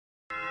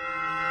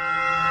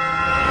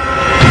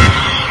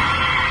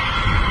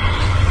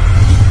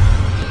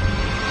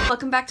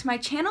back to my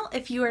channel.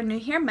 If you are new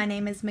here, my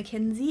name is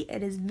Mackenzie.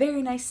 It is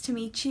very nice to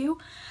meet you.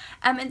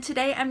 And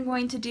today I'm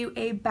going to do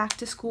a back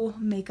to school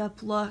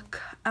makeup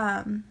look.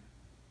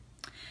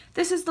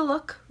 This is the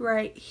look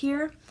right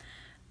here.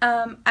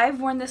 I've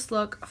worn this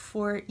look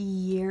for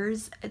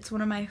years. It's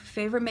one of my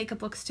favorite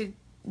makeup looks to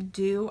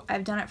do.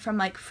 I've done it from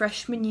like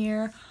freshman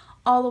year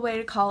all the way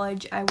to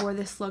college. I wore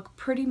this look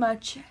pretty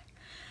much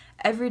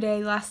every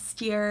day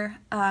last year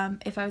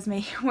if I was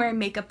wearing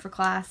makeup for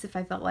class, if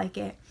I felt like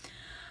it.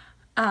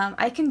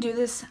 I can do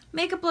this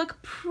makeup look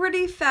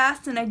pretty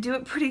fast, and I do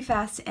it pretty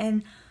fast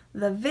in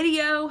the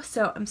video,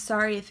 so I'm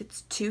sorry if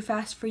it's too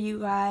fast for you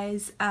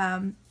guys.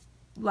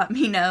 Let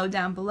me know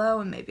down below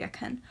and maybe I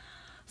can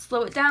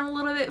slow it down a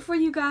little bit for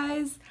you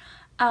guys.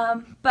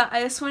 But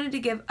I just wanted to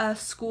give a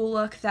school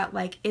look that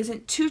like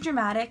isn't too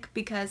dramatic,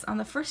 because on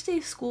the first day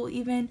of school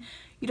even,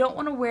 you don't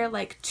want to wear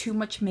like too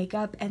much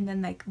makeup and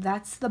then like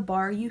that's the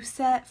bar you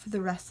set for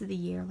the rest of the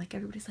year. Like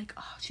everybody's like,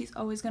 oh, she's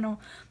always gonna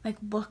like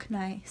look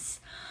nice.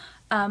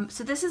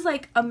 So this is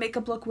like a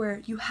makeup look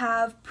where you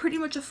have pretty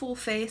much a full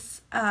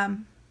face.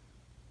 I'm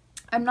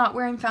not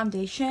wearing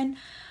foundation,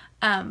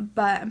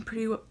 but I'm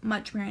pretty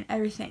much wearing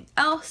everything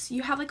else.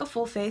 You have like a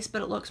full face,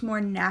 but it looks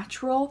more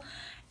natural,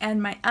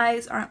 and my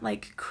eyes aren't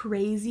like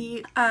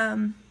crazy,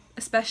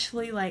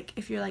 especially like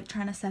if you're like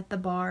trying to set the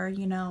bar,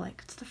 you know,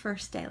 like it's the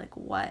first day, like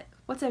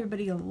what's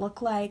everybody gonna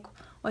look like,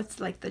 what's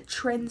like the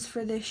trends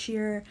for this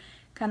year,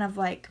 kind of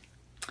like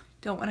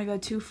don't want to go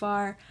too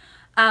far.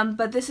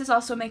 But this is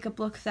also a makeup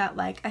look that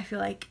like I feel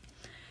like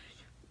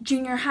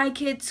junior high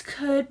kids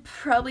could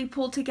probably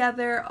pull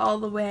together all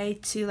the way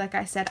to, like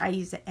I said, I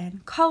use it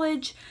in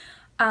college.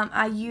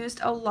 I used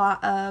a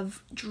lot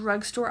of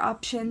drugstore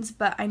options,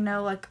 but I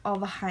know like all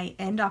the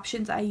high-end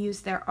options I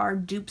use there are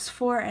dupes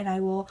for, and I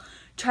will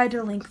try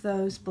to link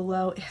those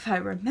below if I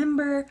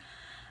remember.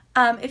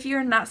 If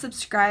you're not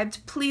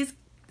subscribed, please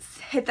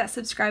hit that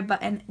subscribe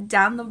button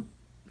down below,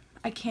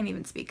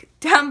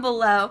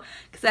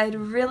 because I'd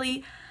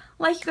really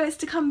like you guys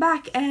to come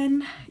back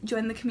and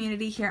join the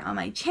community here on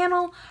my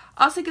channel.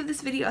 Also give this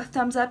video a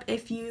thumbs up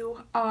if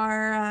you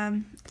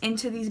are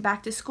into these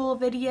back to school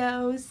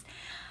videos.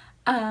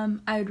 I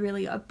would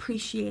really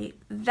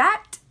appreciate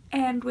that.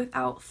 And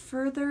without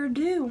further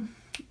ado,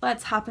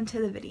 let's hop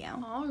into the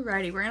video.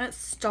 Alrighty, we're gonna get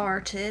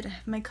started. I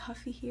have my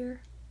coffee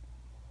here.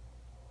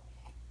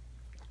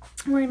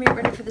 We're gonna get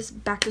ready for this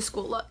back to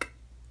school look.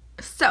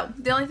 So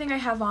the only thing I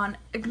have on,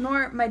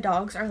 ignore my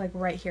dogs are like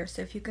right here,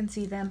 so if you can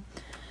see them,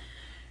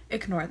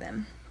 ignore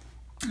them.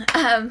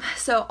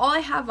 So all I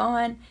have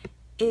on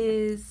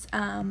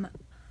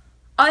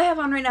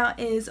right now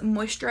is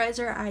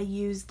moisturizer. I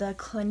use the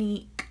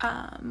Clinique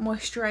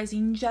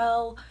moisturizing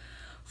gel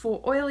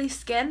for oily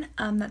skin.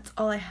 That's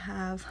all I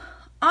have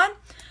on,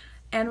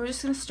 and we're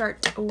just gonna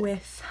start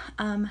with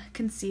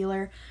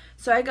concealer.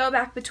 So I go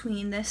back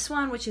between this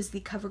one, which is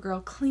the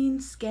CoverGirl Clean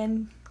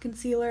Skin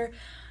Concealer,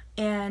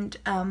 and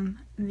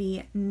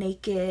the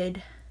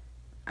Naked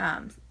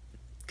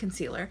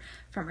concealer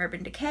from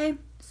Urban Decay.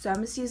 So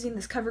I'm just using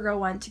this CoverGirl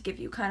one to give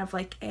you kind of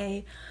like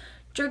a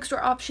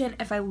drugstore option.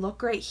 If I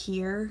look right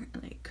here,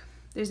 like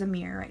there's a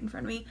mirror right in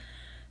front of me,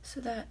 so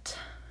that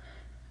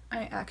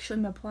I actually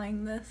am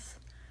applying this,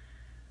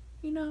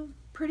 you know,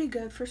 pretty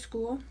good for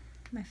school.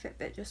 My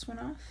Fitbit just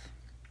went off.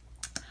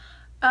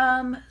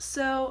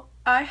 So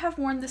I have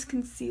worn this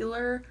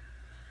concealer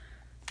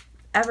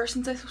ever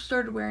since I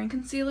started wearing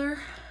concealer.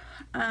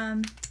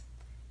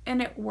 And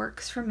it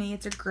works for me.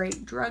 It's a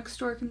great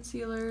drugstore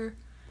concealer,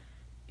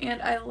 and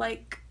I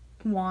like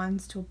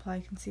wands to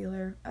apply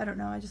concealer. I don't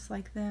know, I just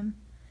like them.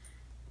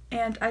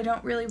 And I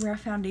don't really wear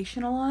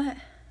foundation a lot,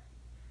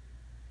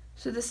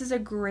 so this is a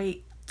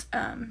great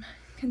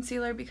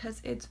concealer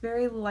because it's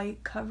very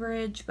light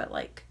coverage, but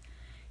like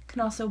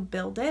can also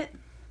build it.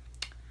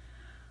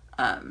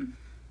 And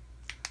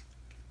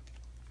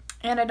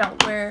I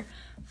don't wear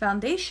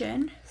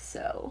foundation,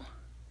 so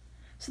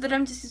that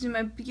I'm just using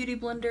my beauty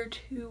blender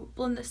to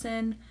blend this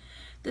in.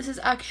 This is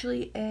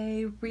actually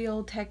a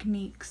Real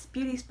Techniques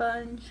beauty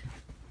sponge.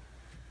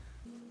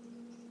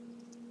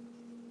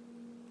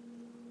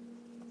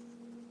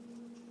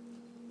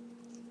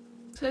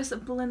 So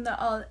just blend that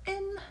all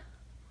in.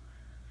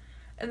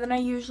 And then I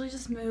usually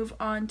just move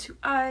on to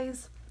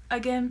eyes.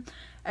 Again,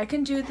 I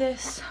can do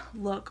this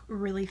look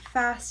really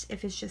fast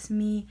if it's just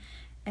me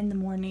in the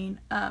morning.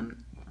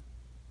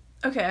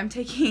 Okay, I'm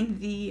taking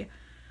the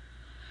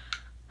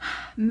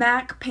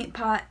MAC paint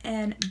pot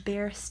and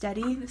Bare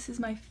Steady. This is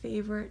my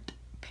favorite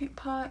paint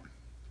pot.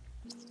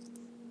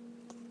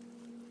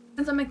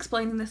 Since I'm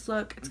explaining this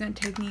look, it's going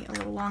to take me a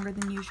little longer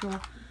than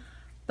usual,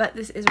 but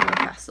this is a really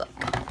fast look.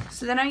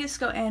 So then I just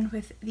go in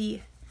with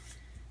the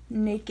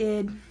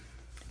Naked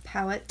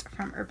palette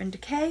from Urban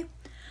Decay,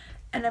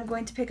 and I'm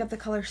going to pick up the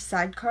color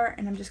Sidecar,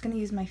 and I'm just going to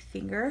use my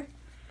finger,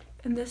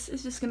 and this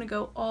is just going to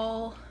go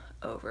all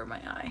over my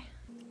eye.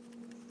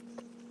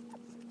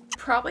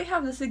 Probably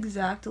have this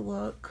exact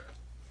look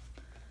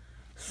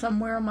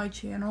somewhere on my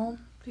channel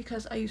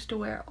because I used to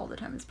wear it all the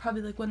time. It's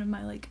probably like one of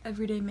my like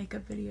everyday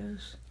makeup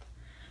videos,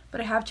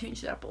 but I have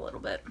changed it up a little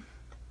bit.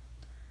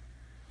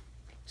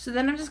 So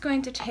then I'm just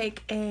going to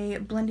take a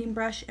blending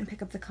brush and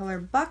pick up the color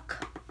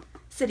Buck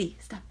City.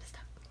 Stop.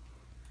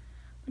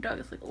 My dog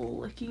is like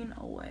licking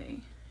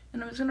away.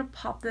 And I'm just going to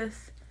pop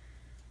this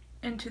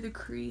into the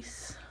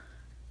crease.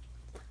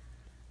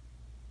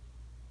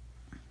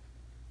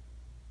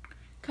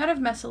 Kind of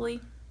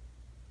messily.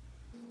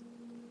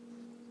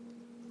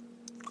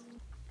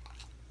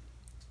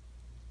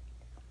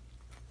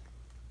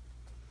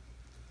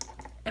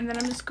 And then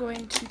I'm just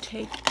going to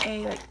take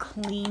a like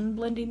clean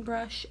blending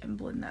brush and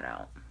blend that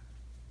out.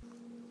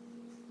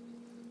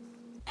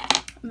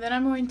 And then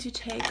I'm going to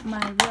take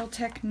my Real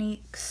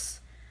Techniques.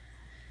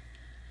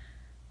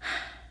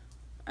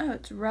 Oh,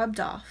 it's rubbed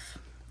off.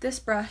 This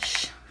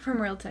brush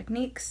from Real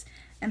Techniques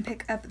and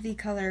pick up the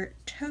color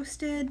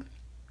Toasted.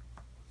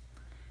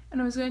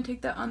 And I was going to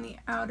take that on the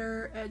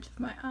outer edge of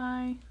my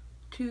eye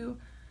to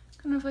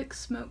kind of like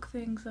smoke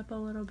things up a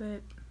little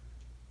bit.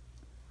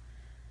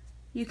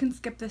 You can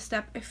skip this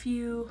step if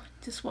you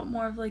just want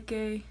more of like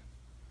a,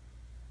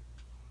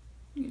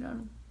 you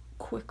know,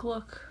 quick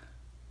look.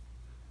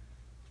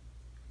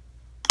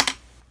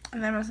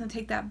 And then I'm just going to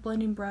take that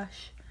blending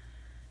brush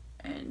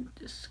and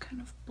just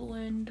kind of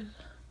blend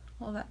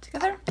all that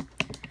together.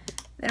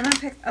 Then I'm going to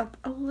pick up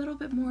a little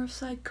bit more of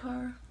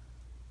Sidecar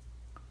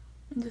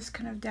and just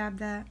kind of dab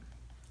that.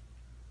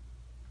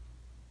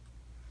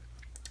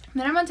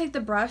 And then I'm going to take the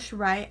brush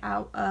right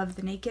out of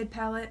the Naked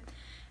palette.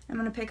 I'm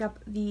going to pick up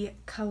the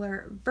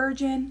color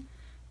Virgin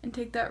and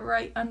take that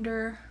right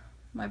under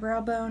my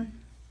brow bone.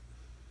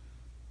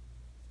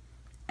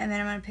 And then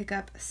I'm going to pick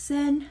up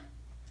Sin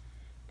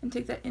and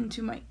take that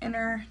into my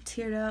inner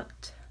tear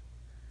duct.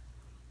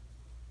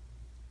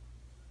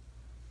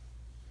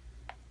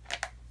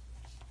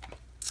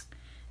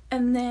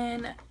 And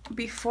then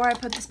before I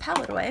put this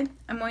palette away,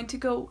 I'm going to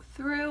go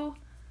through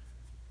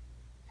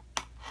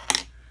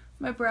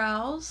my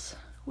brows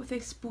with a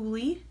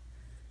spoolie.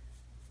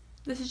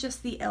 This is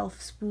just the e.l.f.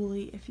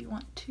 spoolie if you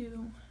want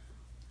to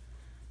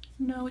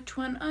know which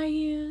one I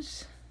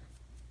use.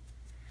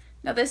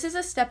 Now this is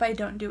a step I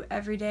don't do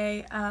every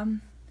day,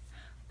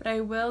 but I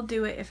will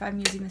do it if I'm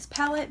using this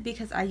palette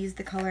because I use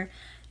the color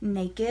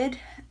Naked.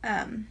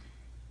 And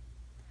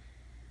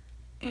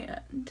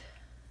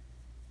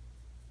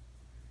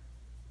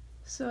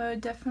so I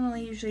would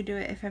definitely usually do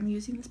it if I'm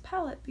using this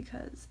palette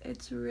because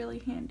it's really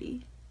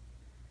handy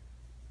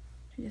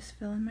to just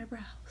fill in my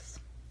brows.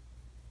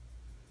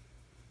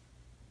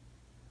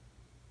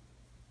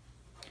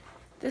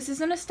 This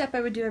isn't a step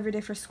I would do every day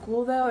for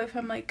school though, if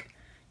I'm like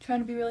trying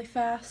to be really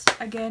fast.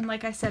 Again,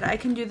 like I said, I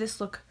can do this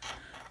look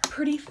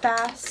pretty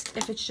fast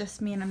if it's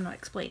just me and I'm not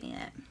explaining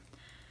it.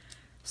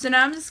 So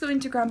now I'm just going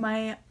to grab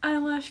my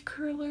eyelash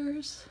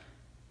curlers.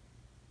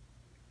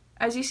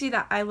 As you see,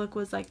 that eye look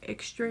was like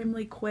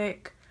extremely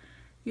quick.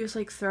 You just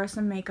like throw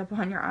some makeup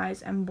on your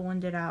eyes and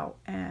blend it out,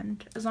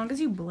 and as long as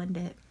you blend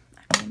it,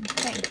 I mean,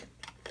 hey.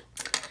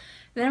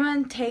 Then I'm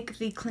going to take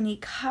the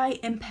Clinique High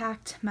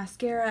Impact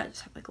Mascara. I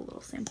just have like a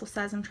little sample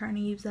size I'm trying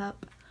to use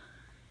up.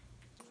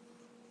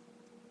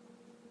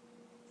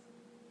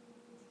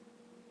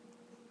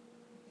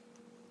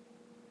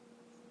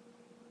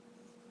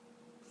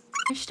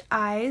 Finished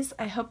eyes.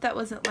 I hope that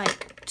wasn't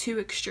like too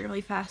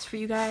extremely fast for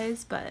you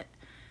guys, but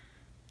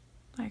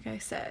like I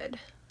said,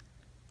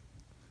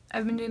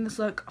 I've been doing this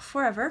look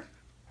forever.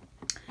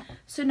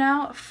 So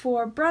now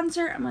for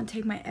bronzer, I'm going to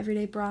take my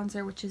everyday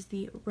bronzer, which is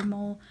the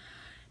Rimmel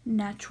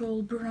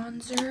Natural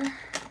Bronzer.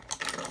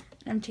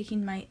 I'm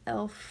taking my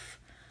e.l.f.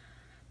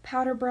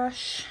 powder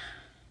brush.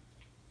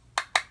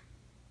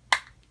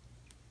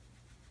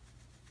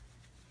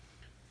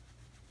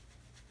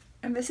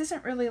 And this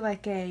isn't really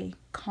like a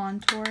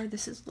contour.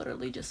 This is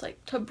literally just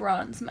like to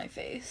bronze my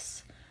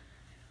face.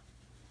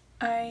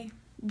 I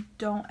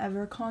don't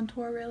ever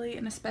contour really,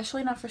 and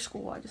especially not for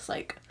school. I just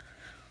like,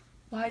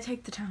 why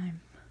take the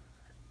time?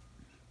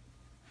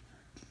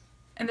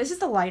 And this is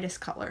the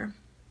lightest color.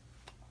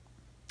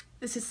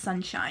 This is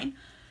Sunshine.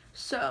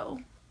 So,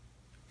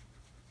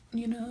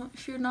 you know,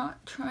 if you're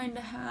not trying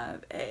to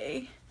have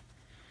a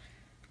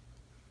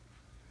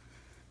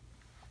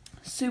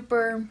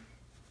super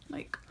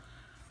like,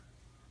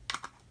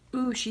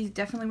 ooh, she's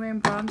definitely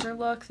wearing bronzer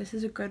look, this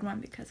is a good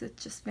one because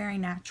it's just very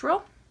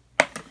natural.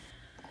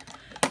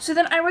 So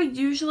then I would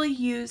usually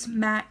use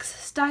MAC's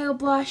Style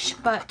Blush,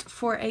 but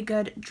for a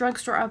good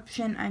drugstore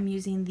option, I'm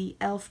using the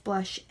e.l.f.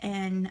 blush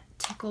in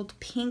Tickled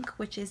Pink,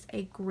 which is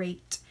a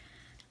great,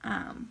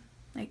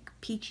 like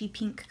peachy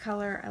pink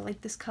color. I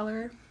like this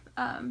color.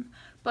 But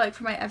like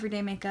for my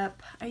everyday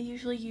makeup, I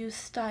usually use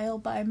Style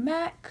by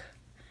MAC.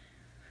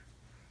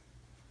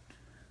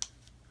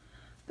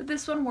 But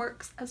this one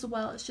works as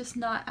well. It's just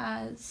not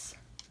as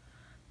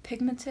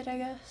pigmented, I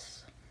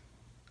guess.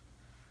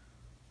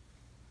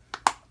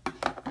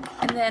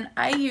 And then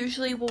I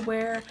usually will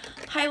wear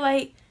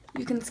highlight.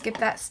 You can skip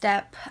that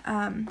step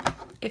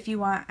if you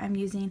want. I'm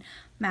using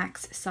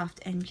MAC's Soft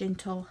and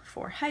Gentle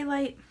for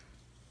highlight.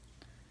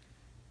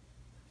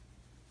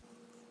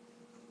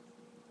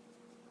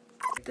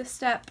 This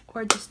step,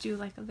 or just do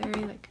like a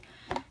very like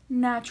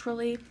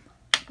naturally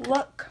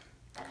look.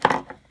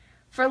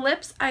 For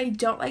lips, I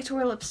don't like to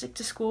wear lipstick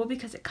to school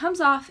because it comes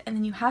off and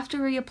then you have to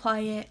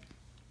reapply it.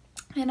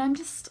 And I'm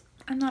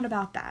not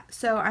about that.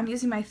 So I'm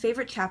using my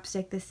favorite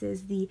chapstick. This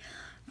is the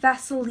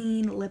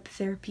Vaseline Lip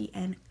Therapy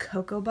and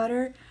Cocoa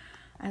Butter.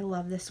 I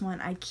love this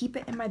one. I keep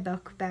it in my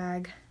book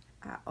bag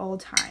at all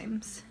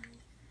times.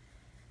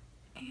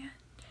 And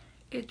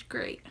it's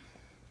great.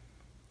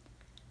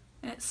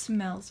 And it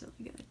smells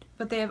really good.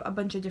 But they have a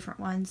bunch of different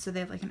ones. So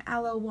they have like an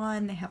aloe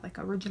one. They have like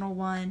an original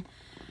one.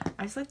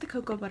 I just like the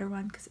cocoa butter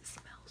one because it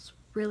smells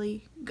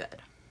really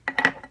good.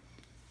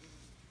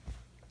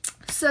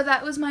 So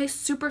that was my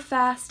super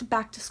fast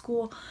back to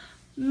school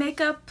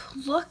makeup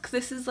look.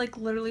 This is like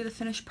literally the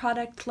finished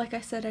product. Like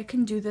I said, I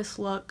can do this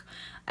look.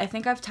 I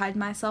think I've timed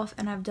myself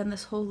and I've done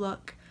this whole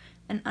look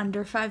in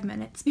under 5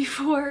 minutes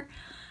before.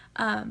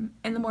 In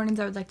the mornings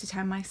I would like to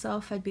time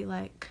myself. I'd be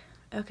like,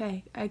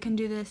 okay, I can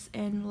do this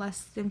in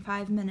less than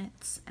 5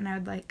 minutes, and I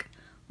would like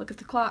look at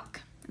the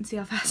clock and see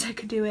how fast I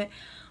could do it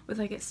with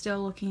like it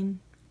still looking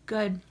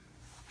good.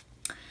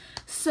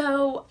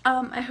 So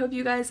I hope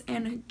you guys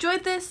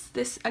enjoyed this.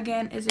 This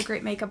again is a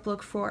great makeup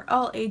look for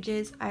all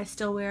ages. I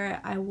still wear it.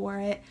 I wore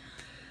it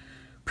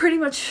pretty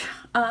much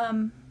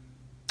on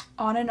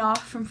and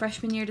off from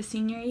freshman year to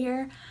senior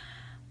year.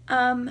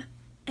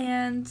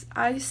 And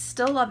I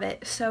still love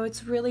it. So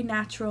it's really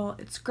natural.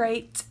 It's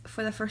great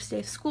for the first day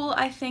of school,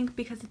 I think,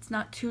 because it's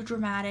not too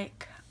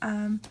dramatic,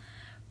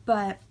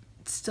 but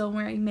still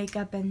wearing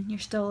makeup and you're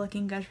still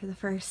looking good for the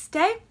first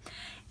day.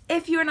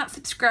 If you are not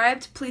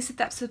subscribed, please hit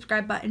that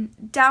subscribe button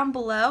down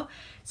below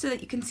so that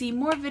you can see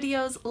more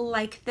videos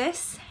like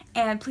this,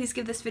 and please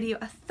give this video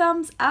a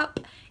thumbs up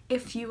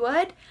if you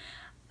would,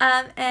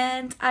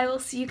 and I will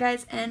see you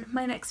guys in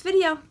my next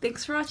video.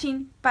 Thanks for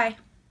watching.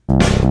 Bye.